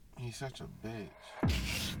He's such a bitch.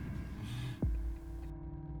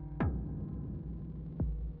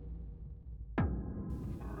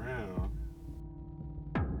 For real.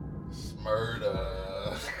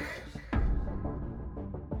 Murdaaa.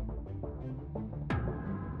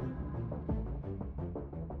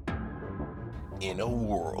 In a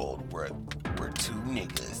world where two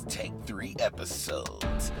niggas take 3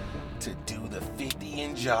 episodes to do the 50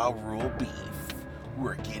 and Ja Rule beef,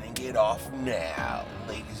 we're getting it off now.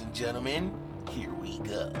 Ladies and gentlemen, here we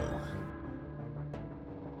go.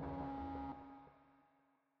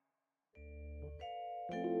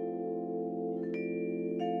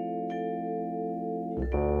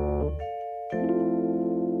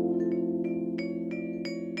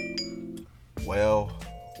 Well.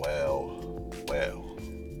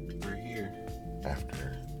 We're here.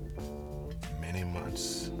 After many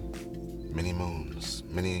months, many moons,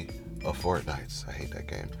 many fortnights. I hate that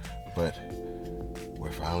game. But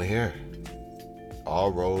we're finally here.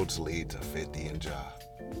 All roads lead to 50 and Ja.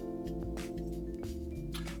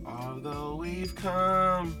 Although we've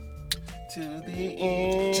come to the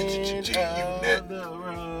end of the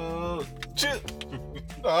road.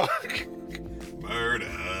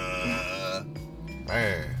 Murdaaa.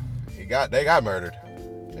 Man, they got murdered.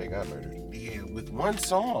 Yeah, with one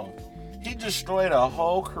song. He destroyed a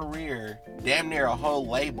whole career, damn near a whole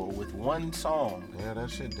label with one song. Yeah,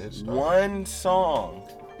 that shit did start. One song.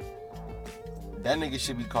 That nigga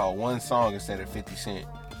should be called One Song instead of 50 Cent.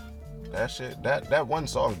 That one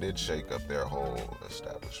song did shake up their whole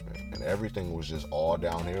establishment. And everything was just all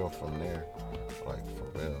downhill from there. Like, for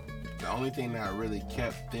real. The only thing that really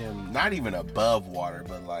kept them, not even above water,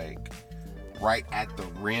 but like right at the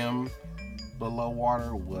rim below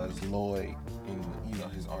water, was Lloyd and, you know,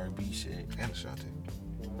 his R&B shit. And Ashanti.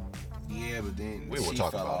 Yeah, but then we will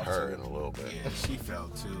talk about her in a little bit. Yeah, she fell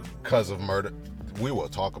too. Because of murder. We will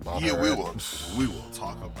talk about her. Yeah, we will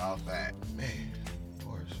talk about that. Man,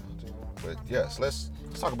 poor Ashanti. But yes, let's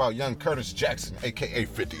talk about young Curtis Jackson, aka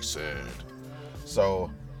 50 Cent.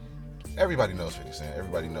 So everybody knows 50 Cent.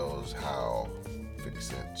 Everybody knows how 50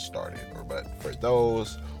 Cent started. But for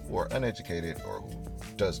those who are uneducated or who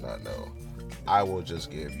does not know, I will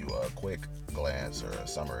just give you a quick glance or a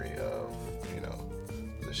summary of, you know,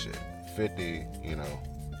 the shit. 50, you know,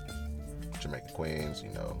 Jamaica, Queens,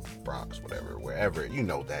 you know, Bronx, whatever, wherever, you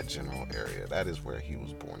know, that general area. That is where he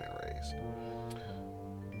was born and raised.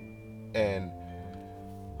 And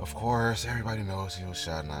of course, everybody knows he was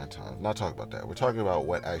shot 9 times. Not talking about that. We're talking about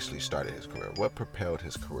what actually started his career, what propelled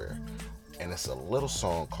his career. And it's a little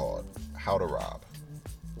song called How to Rob.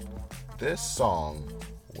 This song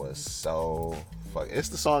was so fucking. It's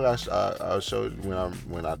the song I showed you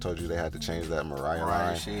when I told you they had to change that Mariah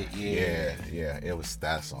line. Shit, yeah. It was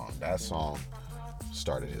that song. That song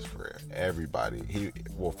started his career. Everybody,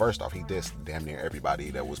 first off, he dissed damn near everybody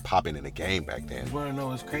that was popping in the game back then. You wanna know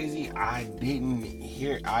what's crazy? I didn't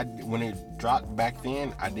hear it. When it dropped back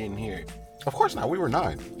then, I didn't hear it. Of course not. We were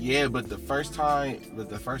 9. Yeah, but the first time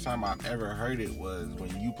I've ever heard it was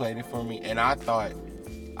when you played it for me, and I thought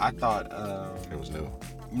it was new.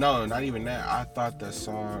 No, not even that. I thought the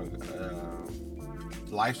song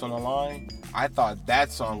Life's on the Line, I thought that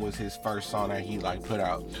song was his first song that he like put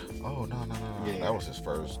out. Oh, no. Yeah. That was his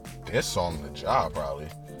first diss song to Ja, probably.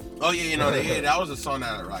 Oh yeah, you know, that was a song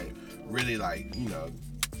that like really like, you know,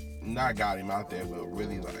 not got him out there, but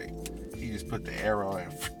really like he just put the arrow in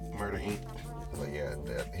Murder Inc. But yeah,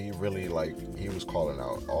 he really he was calling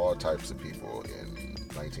out all types of people in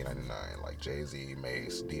 1999, like Jay-Z,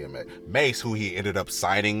 Mace, DMX. Mace, who he ended up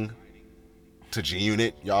signing to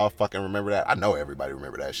G-Unit. Y'all fucking remember that? I know everybody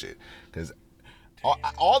remember that shit. Because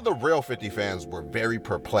all the real 50 fans were very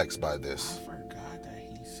perplexed by this. I forgot that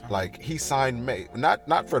he signed. Like, he signed Mace.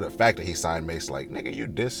 Not for the fact that he signed Mace. Like, nigga, you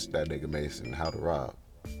dissed that nigga Mace and How to Rob.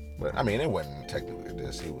 But, I mean, it wasn't technically a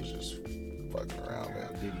diss. He was just fucking around, man.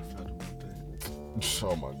 How did he felt about that?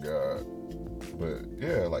 Oh, my God. But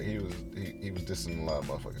yeah, like he was dissing a lot of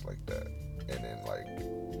motherfuckers like that. And then like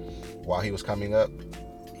while he was coming up,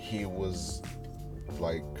 he was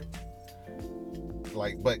like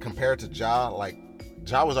but compared to Ja, like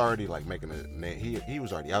Ja was already like making a name. He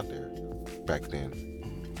was already out there back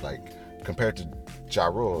then. Like compared to Ja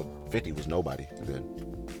Rule, 50 was nobody then.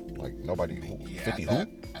 Like nobody. Yeah, 50 who?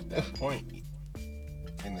 At that point,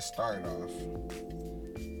 in the start off.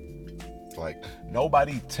 Like,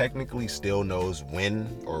 nobody technically still knows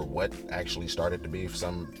when or what actually started the beef.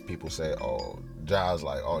 Some people say, oh, Ja's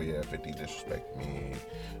like, oh yeah, 50 disrespect me.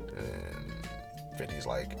 And 50's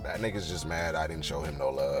like, that nigga's just mad I didn't show him no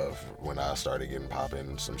love when I started getting popping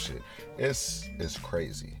and some shit. It's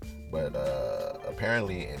crazy. But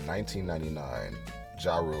apparently in 1999,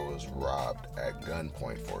 Ja Rule was robbed at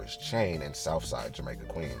gunpoint for his chain in Southside Jamaica,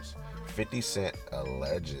 Queens. 50 Cent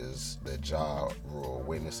alleges that Ja Rule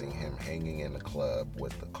witnessing him hanging in the club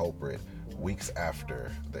with the culprit weeks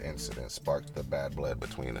after the incident sparked the bad blood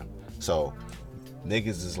between them. So,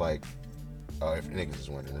 niggas is like, if niggas is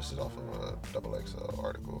wondering, this is off of a XXL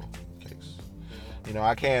article case. You know,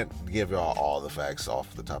 I can't give y'all all the facts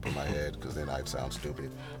off the top of my head because then I'd sound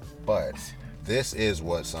stupid. But this is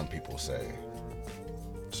what some people say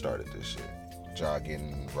started this shit. Ja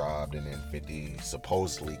getting robbed and then 50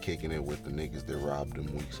 supposedly kicking it with the niggas that robbed him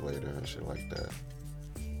weeks later and shit like that.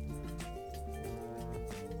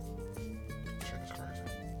 Shit is crazy.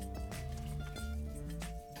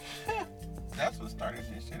 That's what started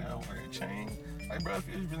this shit over the chain. Like, bro, if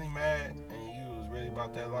you was really mad and you was really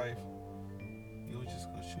about that life, you would just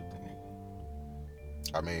go shoot the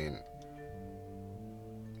nigga. I mean,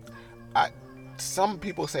 some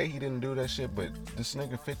people say he didn't do that shit, but this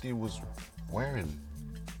nigga 50 was wearing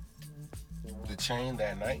the chain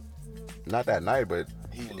that night. Not that night, but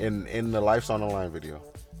in the Life's on the Line video.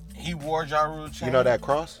 He wore Ja Rule chain. You know that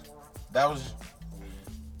cross? That was.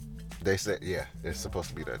 They said, yeah, it's supposed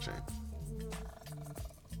to be that chain.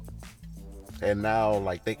 And now,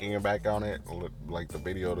 like, thinking back on it, like the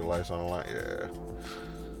video of the Life's on the Line, yeah,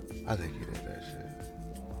 I think he did that shit.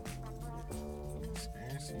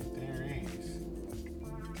 Conspiracy theories.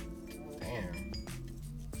 Damn.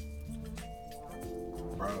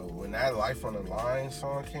 Bro, when that Life on the Line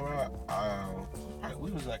song came out,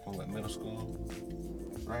 we was like in what, middle school,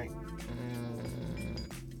 right?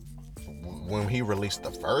 When he released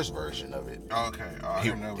the first version of it, okay,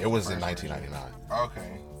 it was in 1999.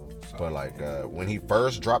 Okay, so, but like when he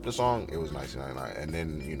first dropped the song, it was 1999, and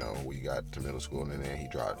then you know we got to middle school, and then he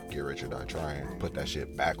dropped "Get Rich or Die Trying," put that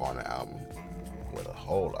shit back on the album with a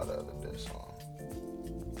whole lot of other diss songs.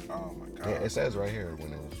 Oh my god! Yeah, it says right here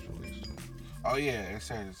when it was released. Oh yeah, it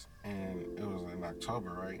says, and it was in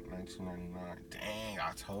October, right? 1999. Dang,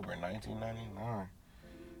 October 1999.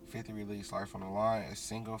 50 released Life on the Line, a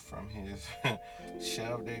single from his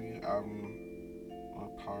Shell debut album.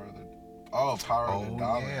 What Power of the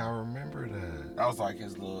Dollar. Yeah, I remember that. That was like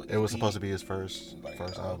his little. It was supposed to be his first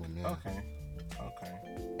album. Yeah. Okay.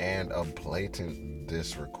 And a blatant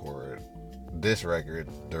diss record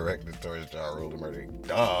directed towards Ja Rule murdering.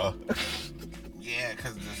 Duh. Yeah,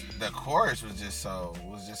 cause the chorus was just so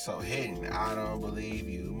hidden. I don't believe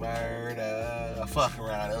you, Murdaaa. Fuck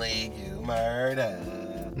around and leave you,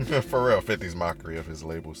 Murdaaa. For real, 50's mockery of his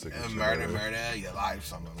label signature. Murdaaa, your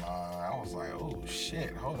life's on the line. I was like, oh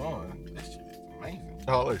shit, hold on, this shit is amazing.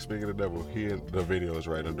 Oh, look, speaking of the devil, the video is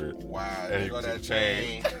right under it. Wow, there go that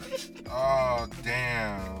chain. Oh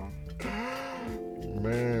damn,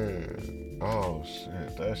 man. Oh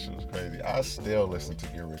shit, that shit was crazy. I still listen to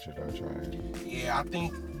Get Rich or Die Trying. Yeah, I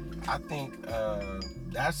think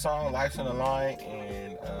that song, Life's on the Line,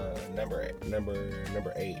 and number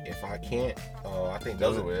 8. If I can't, I think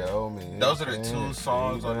those are the two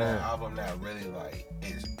songs on that album that really like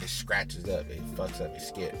it scratches up, it fucks up, it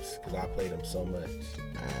skips, because I play them so much.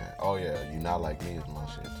 Man. Oh yeah, You Not Like Me is my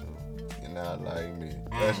shit too. You Not Like Me.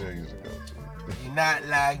 That shit used to go too. You're not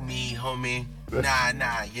like me, homie.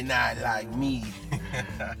 Nah, you're not like me.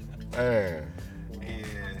 Man.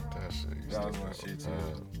 Yeah. That was my shit too.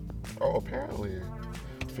 Oh, apparently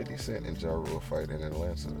 50 Cent and Ja Rule fight in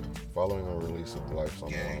Atlanta following the release of Life's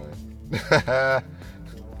on the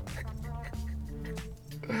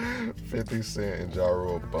Line. 50 Cent and Ja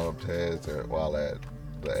Rule bumped heads while at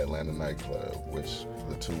the Atlanta nightclub, which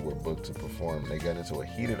the two were booked to perform. They got into a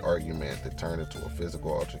heated argument that turned into a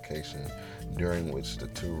physical altercation, during which the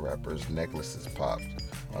two rappers' necklaces popped.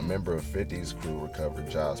 A member of 50's crew recovered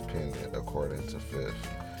Ja's pendant, according to Fifth,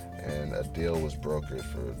 and a deal was brokered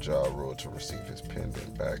for Ja Rule to receive his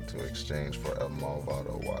pendant back to exchange for a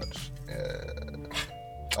Movado watch.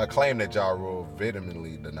 A claim that Ja Rule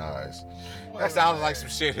vehemently denies. That sounds like some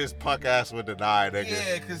shit his punk ass would deny, nigga.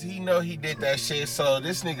 Yeah, cause he know he did that shit. So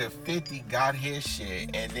this nigga 50 got his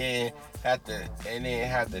shit, and then had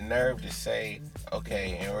the nerve to say,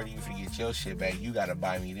 okay, in order for you to get your shit back, you gotta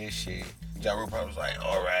buy me this shit. Ja Rule probably was like,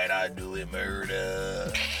 all right, I'll do it,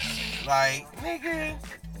 Murdaaa. Like, nigga,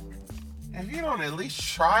 if you don't at least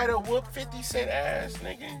try to whoop 50 Cent ass,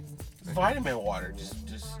 nigga, vitamin water, just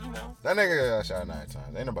you know. That nigga got shot 9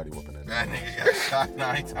 times. Ain't nobody whooping that. That nigga got shot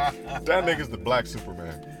 9 times. That nigga's the black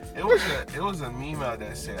Superman. It was a meme out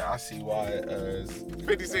that said, I see why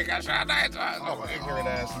 50 Cent got shot 9 times. Oh, ignorant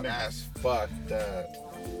ass nigga. That's fucked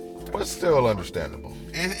up. But still understandable.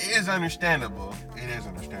 It is understandable. It is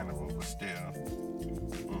understandable, but still.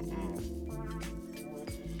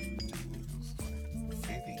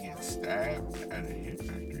 50 gets stabbed at a hit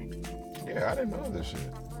factory. Yeah, I didn't know this shit.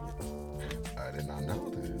 I did not know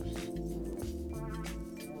this.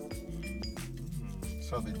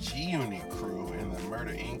 So the G-Unit crew and the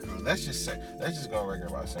Murdaaa He crew, let's just go on record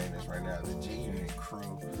about saying this right now. The G-Unit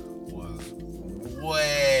crew was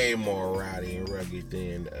way more rowdy and rugged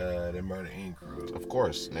than the Murdaaa He crew. Of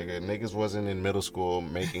course, nigga. Niggas wasn't in middle school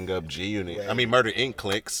making up G-Unit. I mean, Murdaaa Inc.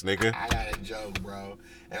 cliques, nigga. I got a joke, bro.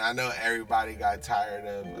 And I know everybody got tired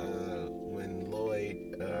of when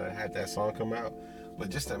Lloyd had that song come out. But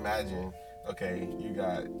just imagine, okay, you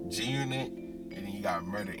got G-Unit, and then you got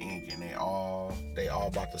Murdaaa Inc. and they all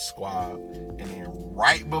about to squab, and then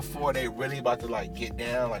right before they really about to like get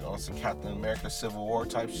down, like on some Captain America Civil War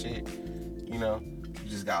type shit, you know, you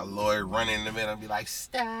just got Lloyd running in the middle and be like,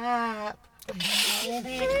 stop.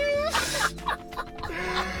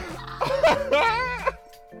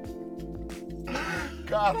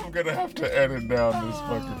 God, I'm gonna have to edit down this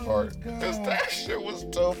fucking part. Because that shit was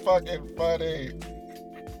so fucking funny.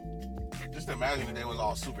 Just imagine if they was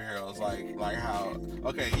all superheroes, like how,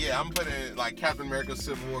 okay, yeah, I'm putting like Captain America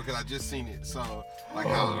Civil War because I just seen it. So like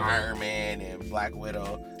how Iron Man and Black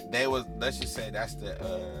Widow, they was, let's just say that's the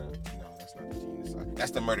no, that's not the genius side. That's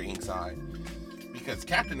the Murdaaa Inc. side. Because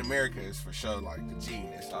Captain America is for sure like the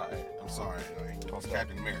genius side. I'm sorry, like it's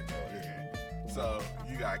Captain America. Yeah. So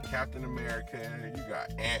you got Captain America, you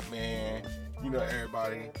got Ant-Man, you know,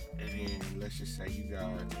 everybody, and then let's just say you got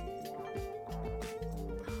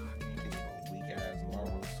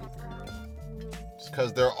Marvel superhero. It's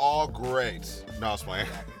because they're all great. No, I was playing.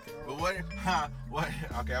 Exactly. But what if,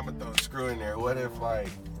 okay, I'm gonna throw a screw in there. What if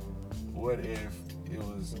it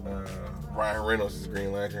was Ryan Reynolds'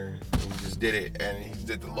 Green Lantern? He just did it, and he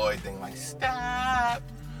did the Lloyd thing, like, stop,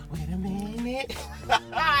 wait a minute.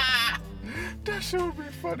 That shit would be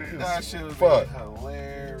funny That as shit would fuck. be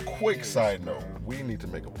hilarious. Quick side note, we need to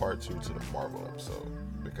make a part 2 to the Marvel episode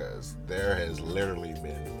because there has literally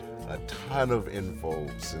been a ton of info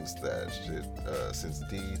since that shit, since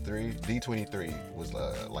D23 was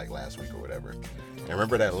like last week or whatever. And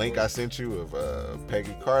remember that link I sent you of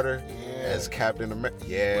Peggy Carter as Captain America?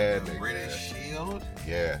 Yeah, the British Shield.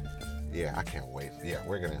 Yeah, I can't wait. Yeah,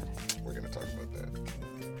 we're gonna talk about that.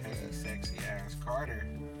 Peggy sexy ass Carter.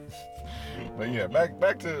 But yeah,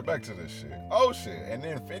 back to this shit. Oh shit! And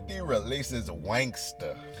then 50 releases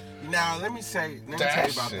Wanksta. Now let me tell you about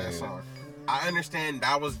that song. I understand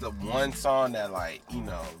that was the one song that, like, you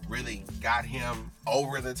know, really got him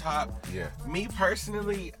over the top. Yeah. Me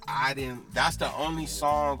personally, I didn't. That's the only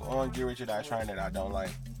song on Get Rich or Die Trying that I don't like.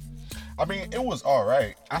 I mean, it was all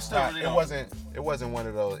right. I still really don't. It wasn't one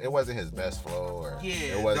of those. It wasn't his best flow, or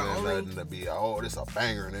yeah, it wasn't nothing to be. Oh, this a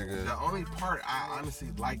banger, nigga. The only part I honestly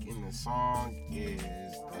like in the song is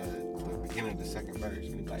the beginning of the second verse.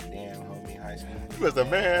 When he's like, "Damn, homie, high school. You was a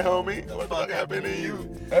man, homie. What the fuck happened to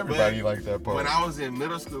you?" Everybody liked that part. When I was in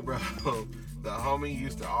middle school, bro, the homie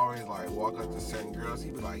used to always like walk up to certain girls.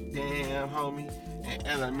 He'd be like, "Damn, homie, in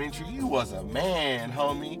elementary, you was a man,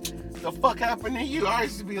 homie. The fuck happened to you?" I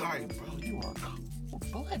used to be like, "Bro, you are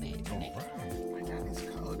cold-blooded, nigga." Like, that is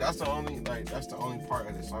cold. That's the only part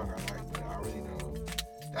of the song I like, but I really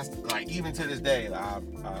don't. That's like, even to this day, like,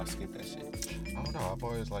 I'll skip that shit. I don't know. I've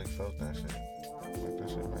always like felt that shit. Like that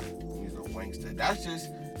shit, man. He's a wankster. That's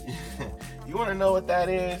just. You want to know what that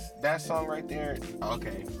is? That song right there.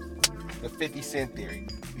 Okay. The 50 Cent theory,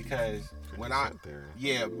 because when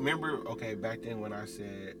remember, okay, back then when I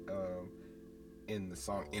said in the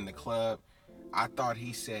song In the Club, I thought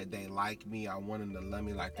he said they like me, I want them to love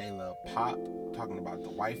me like they love Pop, talking about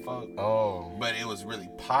the white folk. Oh, but it was really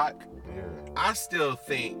Pac. Yeah. I still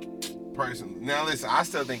think, personally, now listen, I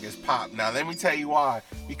still think it's Pop. Now let me tell you why.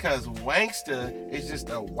 Because Wanksta is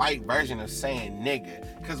just a white version of saying nigga.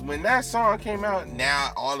 Because when that song came out,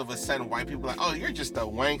 now all of a sudden white people are like, oh, you're just a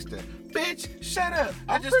wankster. Bitch, shut up.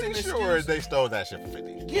 I'm just pretty sure they stole that shit from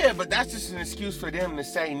 50. Yeah, but that's just an excuse for them to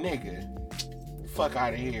say nigga. Fuck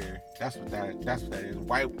out of here. That's what that is.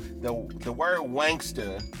 White. The word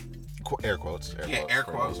wankster. Air quotes. Air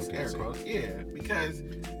quotes. Yeah, because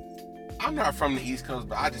I'm not from the East Coast,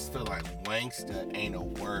 but I just feel like wankster ain't a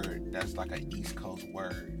word that's like an East Coast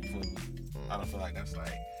word. You feel me? I don't feel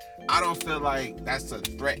like that's a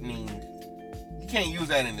threatening. You can't use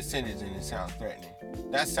that in a sentence and it sounds threatening.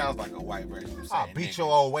 That sounds like a white version of saying I'll beat nigga.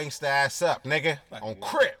 your old wankster ass up, nigga. Like, on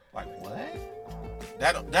crib. Like what?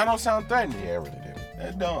 That don't sound threatening. Yeah, it really did.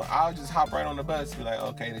 That don't. I'll just hop right on the bus and be like,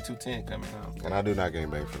 okay, the 210 coming out. And I do not game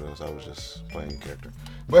bang for those. I was just playing character.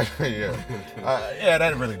 But yeah,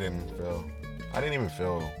 that really didn't feel. I didn't even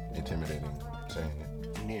feel intimidating saying it.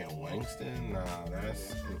 Yeah, wankster? Nah,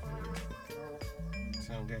 that's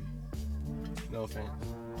sound gay. No offense.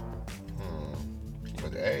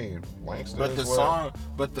 But hey, Wankster.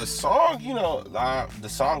 But the song, you know, the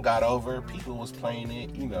song got over. People was playing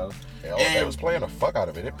it, you know. They was playing the fuck out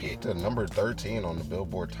of it. It peaked at number 13 on the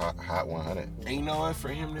Billboard Hot 100. And you know what? For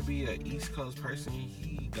him to be an East Coast person,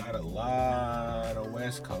 he got a lot of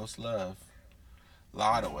West Coast love.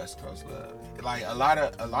 Like a lot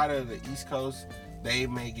of the East Coast, they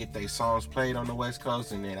may get their songs played on the West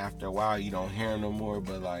Coast, and then after a while, you don't hear them no more.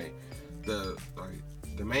 But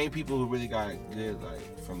the main people who really got good,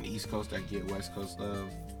 like from the East Coast, that get West Coast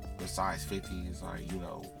love, besides 50, is like, you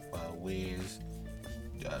know, Wiz,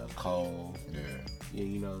 Cole. Yeah,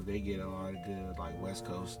 you know, they get a lot of good like West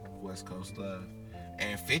Coast love.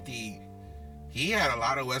 And 50, he had a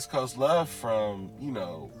lot of West Coast love from, you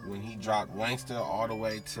know, when he dropped Wankster all the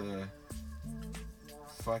way to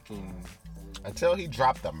fucking... Until he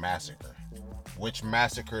dropped The Massacre, which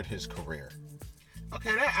massacred his career.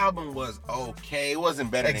 Okay, that album was okay. It wasn't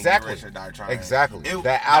better than Get Rich or Die Trying. Exactly.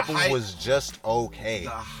 That album was just okay. The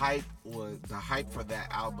hype for that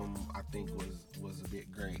album, I think, was a bit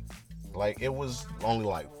great. Like, it was only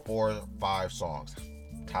like 4 or 5 songs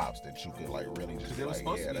tops that you could like really just it was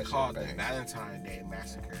supposed to be called the Valentine's Day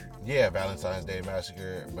Massacre. Yeah, Valentine's Day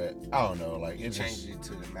Massacre, but I don't know, like he changed it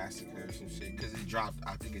to the Massacre or some shit because it dropped.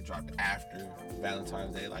 I think it dropped after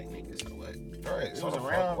Valentine's Day. Like, niggas, so what? Right, it was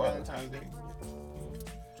around Valentine's Day.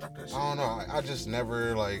 Dropped that shit. I don't know. I just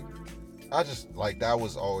never like. I just like that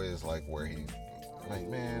was always like where he, like,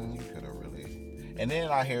 man, you could have really. And then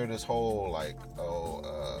I hear this whole like,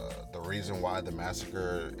 the reason why the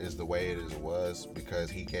Massacre is the way it was because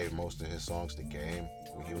he gave most of his songs to Game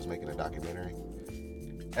when he was making a documentary.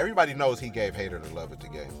 Everybody knows he gave Hater to Love It to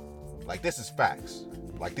Game. Like, this is facts.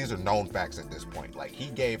 Like, these are known facts at this point. Like, he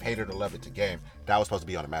gave Hater to Love It to Game. That was supposed to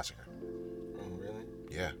be on the Massacre. Oh, really?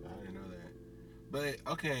 Yeah. I didn't know that.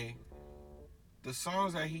 But okay, the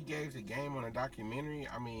songs that he gave to Game on the documentary,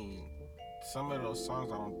 I mean, some of those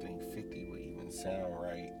songs I don't think 50 would even sound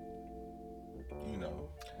right. You know,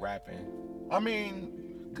 rapping. I mean,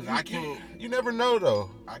 because I can't. You never know though.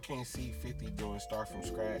 I can't see 50 doing Start From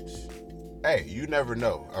Scratch. Hey, you never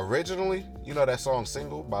know. Originally, you know that song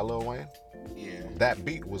Single by Lil Wayne? Yeah. That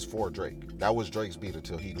beat was for Drake. That was Drake's beat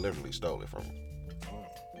until he literally stole it from him.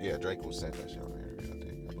 Yeah, Drake was sent that shit on the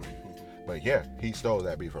interview, I believe. But yeah, he stole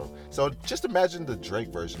that beat from him. So just imagine the Drake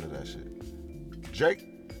version of that shit. Drake,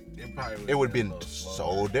 it would have been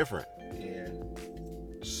so different. Yeah.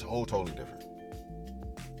 So totally different.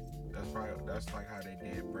 That's like how they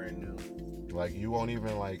did Brand New. Like, you won't even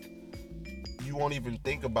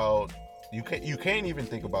think about, you can't even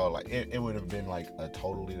think about, like, it would have been like a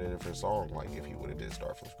totally different song, like if he would have did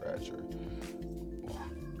Start From Scratch or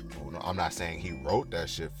I'm not saying he wrote that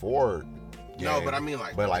shit for Game, no, but I mean,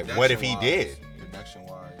 like, but like, what if he did? Production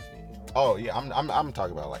wise. Yeah. Oh yeah, I'm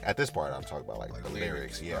talking about, like, at this part I'm talking about like the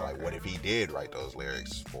lyrics. Yeah, okay. Like, what if he did write those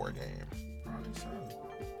lyrics for Game? Probably so.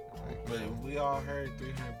 But we all heard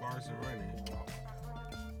 300 bars of running.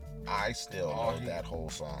 I still know that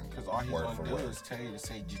whole song. Because all he's going to do is tell you to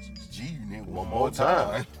say G nigga one more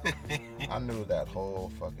time. I knew that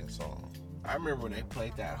whole fucking song. I remember when they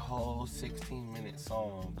played that whole 16-minute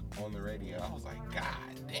song on the radio. I was like, God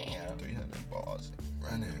damn. 300 bars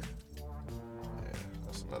running. Yeah,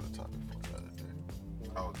 that's another topic for another day.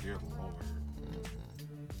 Oh, dear Lord.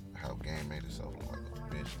 Mm-hmm. How Game made itself look like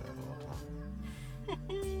a bitch that whole time.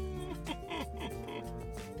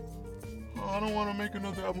 I don't want to make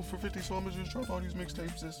another album for 50, so I'm gonna just drop all these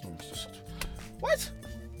mixtape systems. What?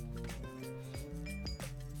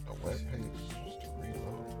 A web page just to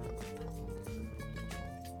reload.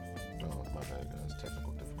 No, my bad, guys.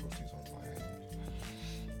 Technical difficulties on my end.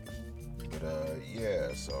 But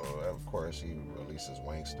yeah. So of course he releases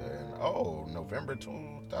Wankster, and November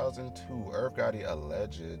 2002, Irv Gotti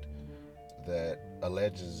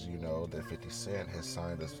alleges, you know, that 50 Cent has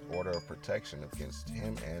signed an order of protection against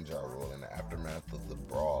him and Ja Rule in the aftermath of the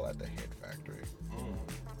brawl at the Hit Factory.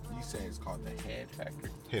 You say it's called the Head Factory?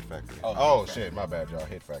 Hit Factory. Oh, shit, my bad, y'all.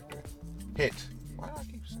 Hit Factory. Hit. Why do I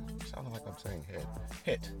keep sounding like I'm saying head?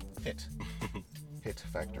 Hit. Hit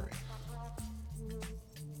Factory.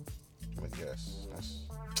 But yes, that's.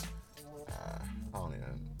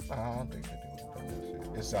 I don't think 50 would have done that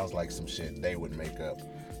shit. It sounds like some shit they would make up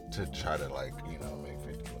to try to, like, you know, make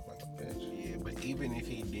 50 look like a bitch. Yeah, but even if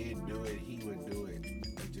he did do it, he would do it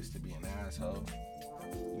just to be an asshole.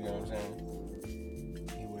 You know what I'm saying?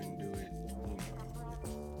 He wouldn't do it, you know,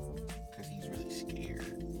 because he's really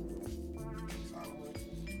scared.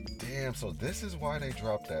 Damn, so this is why they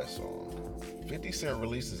dropped that song. 50 Cent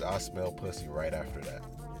releases I Smell Pussy right after that.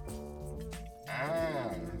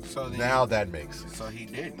 So then now that makes sense. So he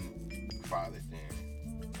didn't file it then.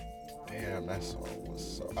 Damn, that song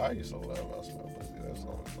was so. I used to love I'll Smell Pussy. That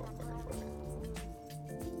song was so fucking funny.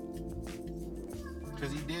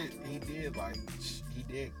 Cause he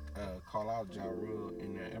did call out Ja Rule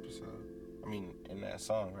in that episode. I mean, in that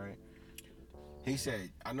song, right? He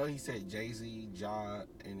said, I know he said Jay-Z, Ja,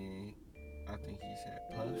 and then I think he said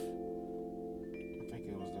Puff. I think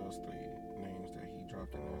it was those three names that he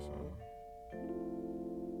dropped in that song.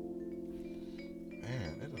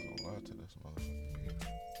 Man, it is a lot to this motherfucking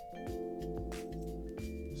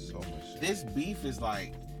beef. So much shit. This beef is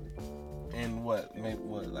like, in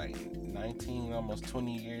like 19, almost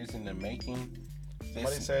 20 years in the making.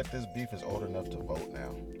 Somebody said this beef is old enough to vote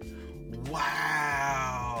now.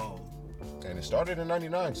 Wow. And it started in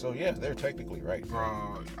 99, so yeah, they're technically right.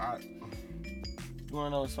 Bro, you wanna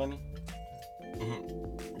know what's funny?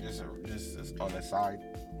 Just on the side,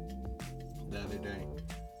 the other day,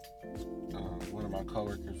 one of my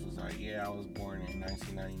coworkers was like, yeah, I was born in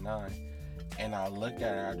 1999. And I looked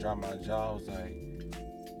at her, I dropped my jaw, I was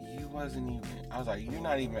like, you're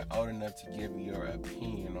not even old enough to give your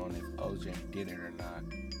opinion on if OJ did it or not.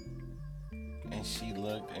 And she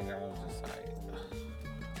looked, and I was just like,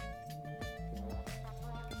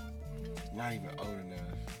 not even old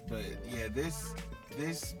enough. But yeah, this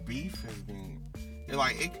beef has been,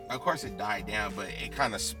 of course it died down, but it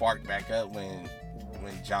kind of sparked back up when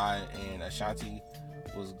John and Ashanti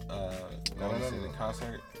was going to the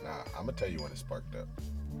concert. Nah, I'm gonna tell you when it sparked up.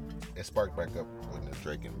 It sparked back up when the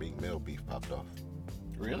Drake and Meek Mill beef popped off.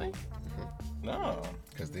 Really? Mm-hmm. No.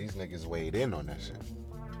 Because these niggas weighed in on that shit.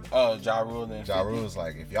 Oh, Ja Rule and 50? Ja Rule's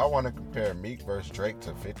like, if y'all want to compare Meek versus Drake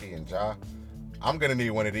to 50 and Ja, I'm gonna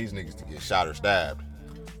need one of these niggas to get shot or stabbed.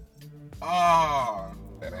 Oh.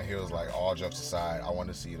 And then he was like, all jokes aside, I want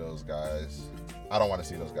to see those guys. I don't want to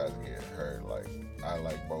see those guys get hurt. Like, I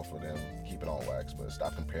like both of them. Keep it on wax, but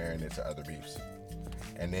stop comparing it to other beefs.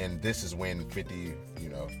 And then this is when 50,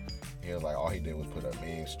 he was like, all he did was put up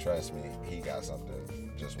memes. Trust me, he got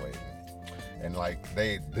something just waiting. And like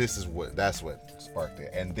that's what sparked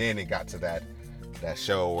it. And then it got to that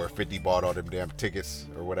show where 50 bought all them damn tickets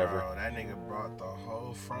or whatever. Bro, that nigga brought the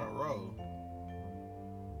whole front row.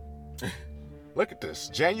 Look at this.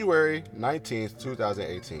 January 19th,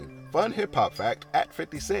 2018. Fun hip hop fact: at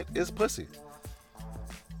 50 Cent is pussy.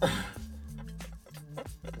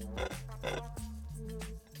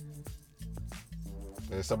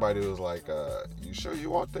 And somebody was like, you sure you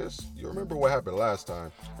want this? You remember what happened last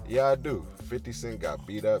time? Yeah, I do. 50 Cent got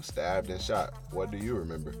beat up, stabbed, and shot. What do you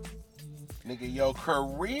remember? Nigga, your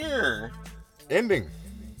career ending.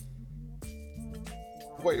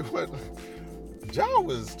 Wait, what? Ja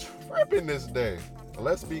was tripping this day.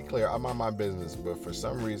 Let's be clear, I mind my business, but for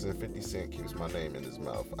some reason 50 Cent keeps my name in his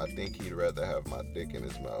mouth. I think he'd rather have my dick in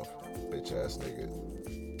his mouth. Bitch ass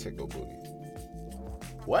nigga. Tickle booty.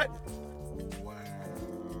 What? Wow.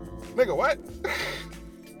 Nigga, what?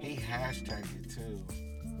 He hashtagged it too.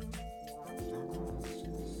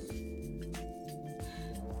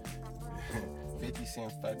 50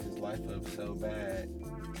 Cent fucked his life up so bad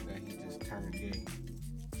that he just turned gay.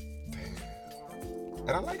 Damn.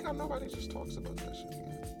 And I like how nobody just talks about that shit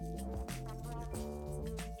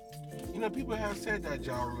again. People have said that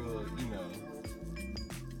Ja Rule,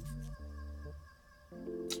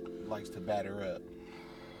 likes to batter up.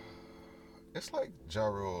 It's like Ja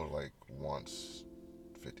Rule wants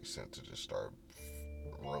 50 Cent to just start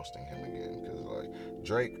roasting him again, because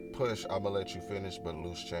Drake Push I'ma Let You Finish but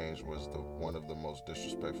Loose Change was one of the most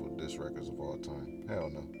disrespectful diss records of all time. Hell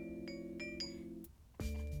no.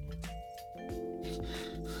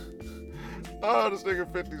 Oh, this nigga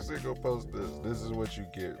 50 Cent gonna post this. This is what you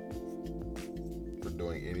get for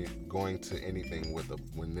going to anything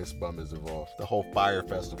when this bum is involved. The whole Fire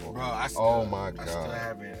Festival. Bro, oh my God. I still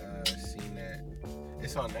haven't seen that.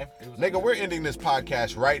 It's on Netflix. Nigga, we're ending this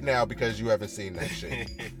podcast right now because you haven't seen that shit.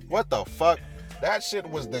 What the fuck? That shit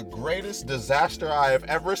was the greatest disaster I have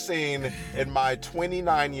ever seen in my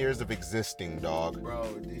 29 years of existing, dog.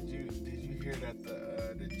 Bro, did you hear that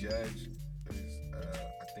the judge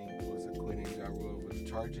I think was acquitting Ja Rule with the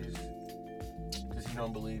charges? Because he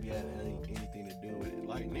don't believe he had anything to do with it.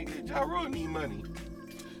 Like, nigga, Ja Rule need money.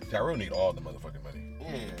 Ja Rule need all the motherfucking money.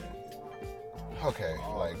 Yeah. Okay,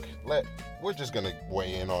 we're just gonna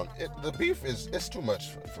weigh in on it. The beef it's too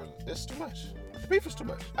much it's too much. The beef is too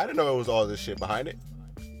much. I didn't know it was all this shit behind it.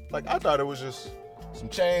 I thought it was just some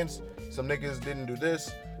chains, some niggas didn't do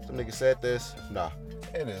this, some niggas said this. Nah,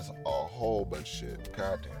 it is a whole bunch of shit.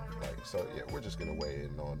 Goddamn. So yeah, we're just gonna weigh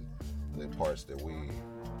in on the parts that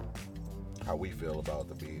how we feel about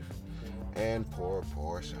the beef. And poor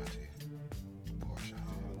Ashanti. Poor Ashanti.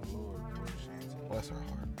 Oh, Lord, poor Ashanti. Bless her heart.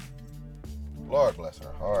 Lord bless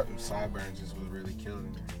her heart. Them sideburns just was really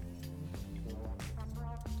killing her.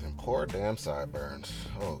 Them poor damn sideburns.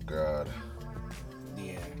 Oh God.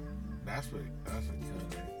 Yeah, that's what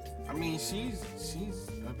killed her. I mean, she's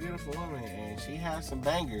a beautiful woman and she has some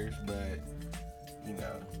bangers, but you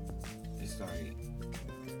know, it's like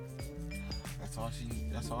that's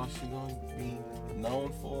all she gonna be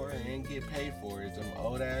known for and get paid for is them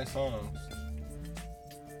old ass songs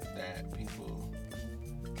that people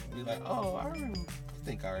be like, oh, I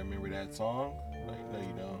think I remember that song. Like, no,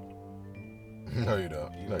 you don't. No, you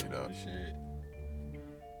don't. No, you don't. Shit.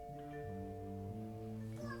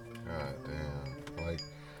 God damn. Like,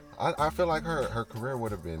 I feel like her career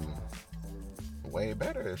would have been way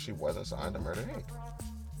better if she wasn't signed to Murdaaa Inc.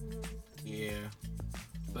 Yeah.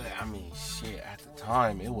 But, I mean, shit, at the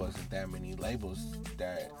time, it wasn't that many labels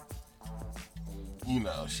that, you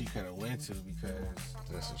know, she could have went to because...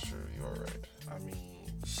 This is true. You are right. I mean,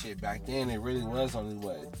 shit, back then, it really was only,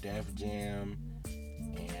 Def Jam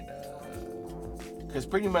and, because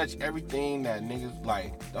pretty much everything that niggas,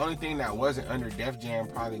 like, the only thing that wasn't under Def Jam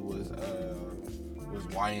probably was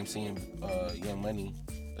YMC and Young Money.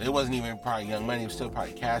 It wasn't even probably Young Money, it was still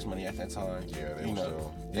probably Cash Money at that time. Yeah, they you were know,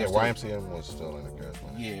 still... they Yeah, were YMCA was still in the Cash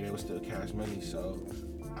Money. Yeah, they were still Cash Money, so...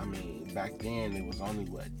 I mean, back then it was only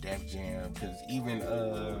Def Jam, because even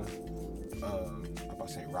I'm about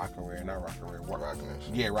to say Rockaware, not Rockaware. Before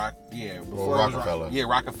Rockefeller.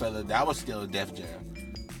 Rockefeller. That was still Def Jam.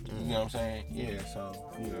 You know what I'm saying? Yeah. So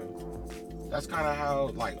you know, that's kind of how,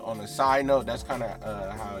 like, on a side note, that's kind of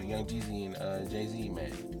how Young Jeezy and Jay-Z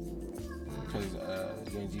met, because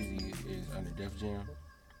Young Jeezy is under Def Jam.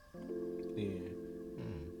 Yeah.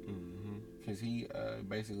 Because he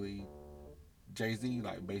basically. Jay-Z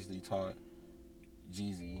basically taught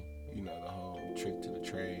Jeezy, you know, the whole trick to the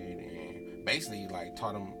trade, and basically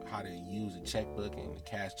taught him how to use a checkbook and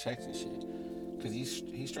cash checks and shit. Cause he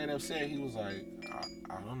straight up said, he was like,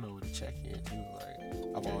 I don't know what a check is. He was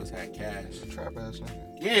like, I've always had cash. Trap ass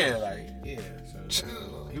nigga. Yeah,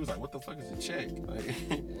 So he was like, what the fuck is a check? Like,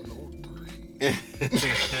 103.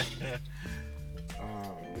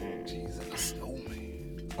 Oh man, Jesus. Oh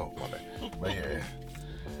man. Oh my bad. But yeah.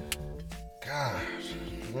 Gosh.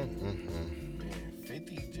 Man,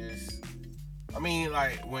 50 just... I mean,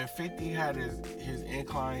 when 50 had his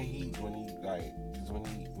incline heat, when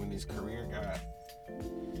his career got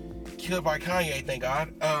killed by Kanye, thank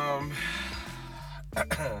God.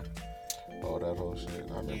 Oh, that whole shit.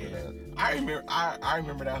 I remember that. I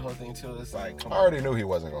remember that whole thing too. It's like, come I already knew he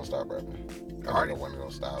wasn't gonna stop rapping. I already wasn't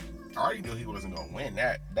gonna stop. I already knew he wasn't gonna win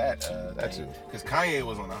that too. Because Kanye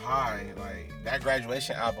was on a high. Like, that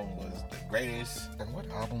Graduation album was the greatest. And what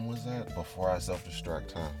album was that? Before I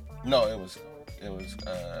Self-Destruct, huh? No, it was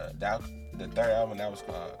the third album, that was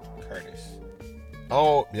called Curtis.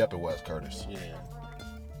 Oh, yep, it was Curtis. Yeah.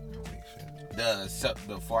 Holy shit. The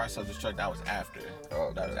Before I Self-Destruct, that was after. Oh,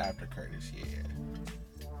 okay. That was after Curtis. Yeah.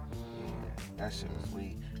 That shit was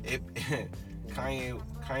weak.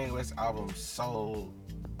 Kanye West's album sold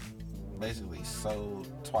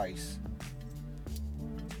twice.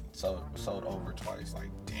 Sold over twice.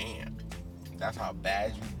 Like, damn. That's how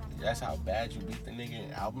bad you beat the nigga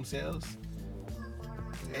in album sales.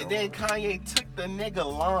 Yeah. And then Kanye took the nigga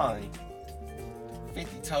line.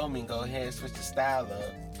 50 told me, go ahead and switch the style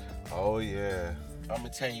up. Oh yeah. I'm gonna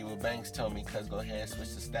tell you what Banks told me, cause go ahead and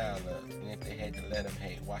switch the style up. And if they had to let him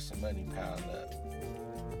hate, watch the money pile up.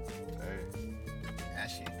 Hey. That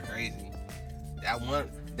shit crazy. That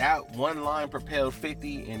one line propelled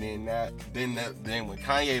 50, and then when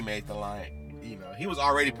Kanye made the line, you know, he was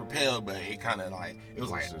already propelled, but it kind of it was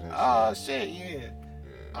like, oh shit, yeah.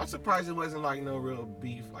 I'm surprised it wasn't no real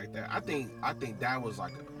beef like that. I think that was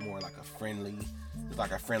more like a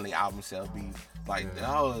friendly album sale beef. The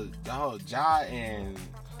whole Ja and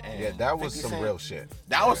yeah, that was some real shit.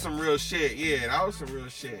 That was some real shit. Yeah, that was some real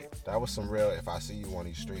shit. That was some real. If I see you on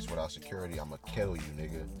these streets without security, I'ma kill you,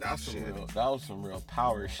 nigga. That was some real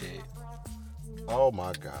power shit. Oh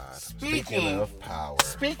my God. Speaking of power.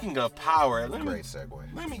 Great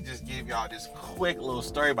segue. Let me just give y'all this quick little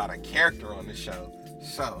story about a character on the show.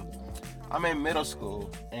 So, I'm in middle school,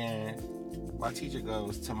 and my teacher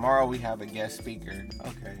goes, tomorrow we have a guest speaker.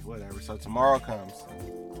 Okay, whatever. So tomorrow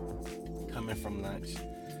coming from lunch,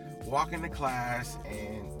 walk into class,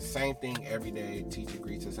 and same thing every day. Teacher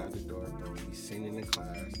greets us out the door. We sitting in the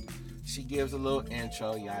class. She gives a little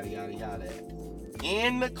intro, yada, yada, yada.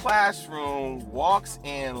 In the classroom, walks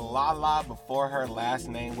in Lala before her last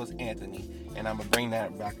name was Anthony. And I'm going to bring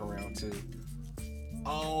that back around too.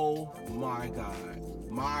 Oh my God.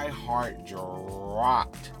 My heart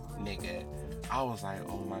dropped, nigga. I was like,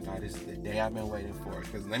 oh my God, this is the day I've been waiting for.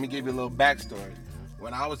 Because let me give you a little backstory.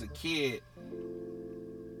 When I was a kid,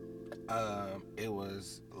 it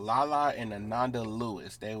was Lala and Ananda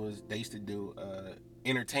Lewis. They used to do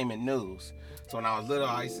entertainment news. So when I was little,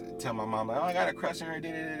 I used to tell my mom, like, oh, I got a crush on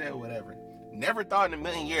her, whatever. Never thought in a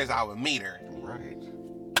million years I would meet her. Right.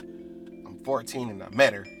 I'm 14 and I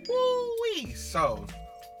met her. Woo-wee. So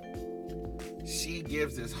she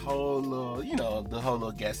gives this whole little, the whole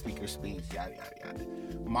little guest speaker speech, yada, yada, yada.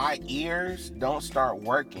 My ears don't start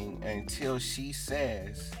working until she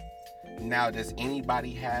says, now does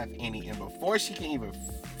anybody have any? And before she can even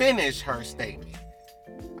finish her statement,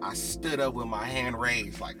 I stood up with my hand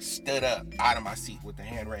raised, like stood up out of my seat with the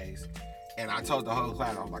hand raised. And I told the whole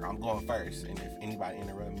class, I was like, I'm going first. And if anybody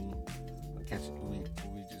interrupt me,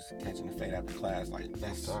 we just catching the fade after class. Like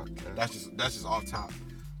that's just off top.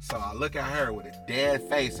 So I look at her with a dead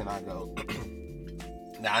face and I go,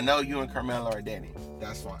 now I know you and Carmelo are dating.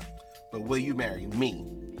 That's fine. But will you marry me?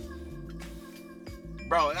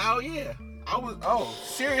 Bro, oh yeah.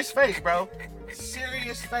 Serious face, bro.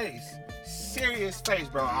 Serious face,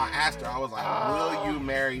 bro. I asked her, I was like, will you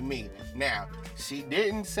marry me? Now, she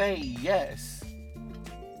didn't say yes,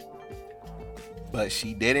 but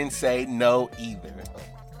she didn't say no either.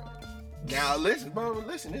 Now, listen,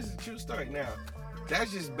 this is a true story. Now, that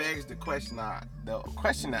just begs the question that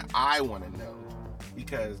I want to know,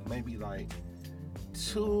 because maybe like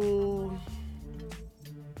 2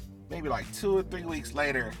 or 3 weeks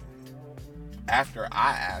later, after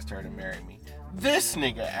I asked her to marry me, this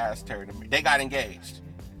nigga asked her to marry. They got engaged.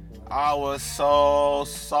 I was so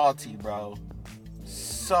salty, bro.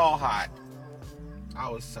 So hot. I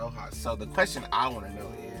was so hot. So the question I want to know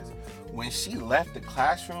is, when she left the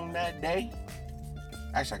classroom that day,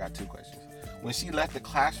 actually I got 2 questions. When she left the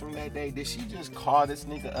classroom that day, did she just call this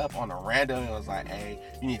nigga up on a random and was like, hey,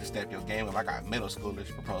 you need to step your game up? I got middle schoolers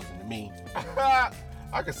proposing to me.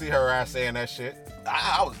 I can see her ass saying that shit.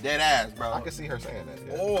 I was dead ass, bro. I can see her saying that.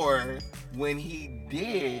 Yeah. Or when he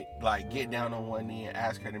did like get down on one knee and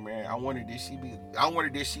ask her to marry, I wonder did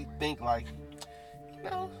she think like,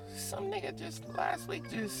 some nigga just last week,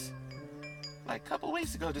 just like a couple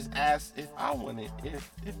weeks ago, just asked if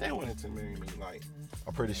they wanted to marry me. Like,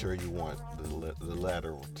 I'm pretty sure you want the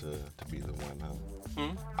latter to be the one, huh?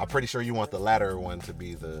 Hmm? I'm pretty sure you want the latter one to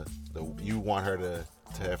be the you want her to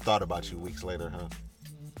have thought about you weeks later, huh?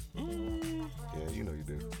 Yeah, you know you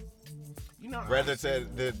do. Rather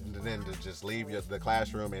than to just leave the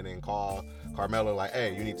classroom and then call Carmelo like,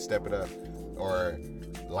 hey, you need to step it up. Or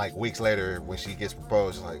like weeks later when she gets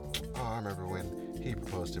proposed, like, oh, I remember when he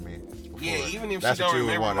proposed to me before. Yeah, even if she don't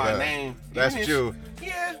remember my name. That's true.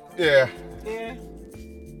 Yeah. Yeah. Yeah.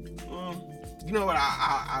 You know what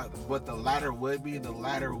what the latter would be? The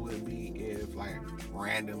latter would be if like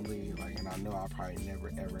randomly, like, and I know I'll probably never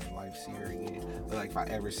ever in life see her again, but like if I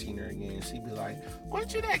ever seen her again, she'd be like,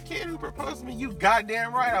 weren't you that kid who proposed to me? You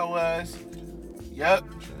goddamn right I was. Yep.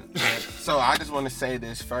 So I just want to say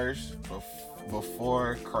this first,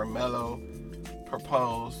 before Carmelo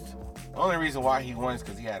proposed. The only reason why he won is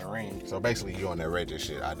because he had a ring. So basically you on that Reggie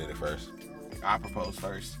shit, I did it first. I proposed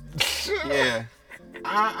first. Yeah.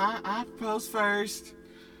 I proposed first.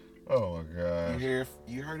 Oh my god.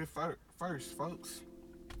 You heard it first, folks.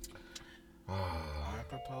 I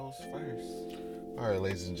proposed first. All right,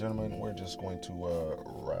 ladies and gentlemen, we're just going to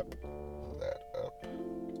wrap that up.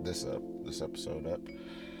 This episode up.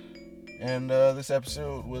 And this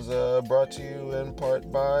episode was brought to you in part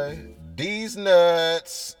by These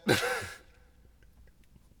Nuts.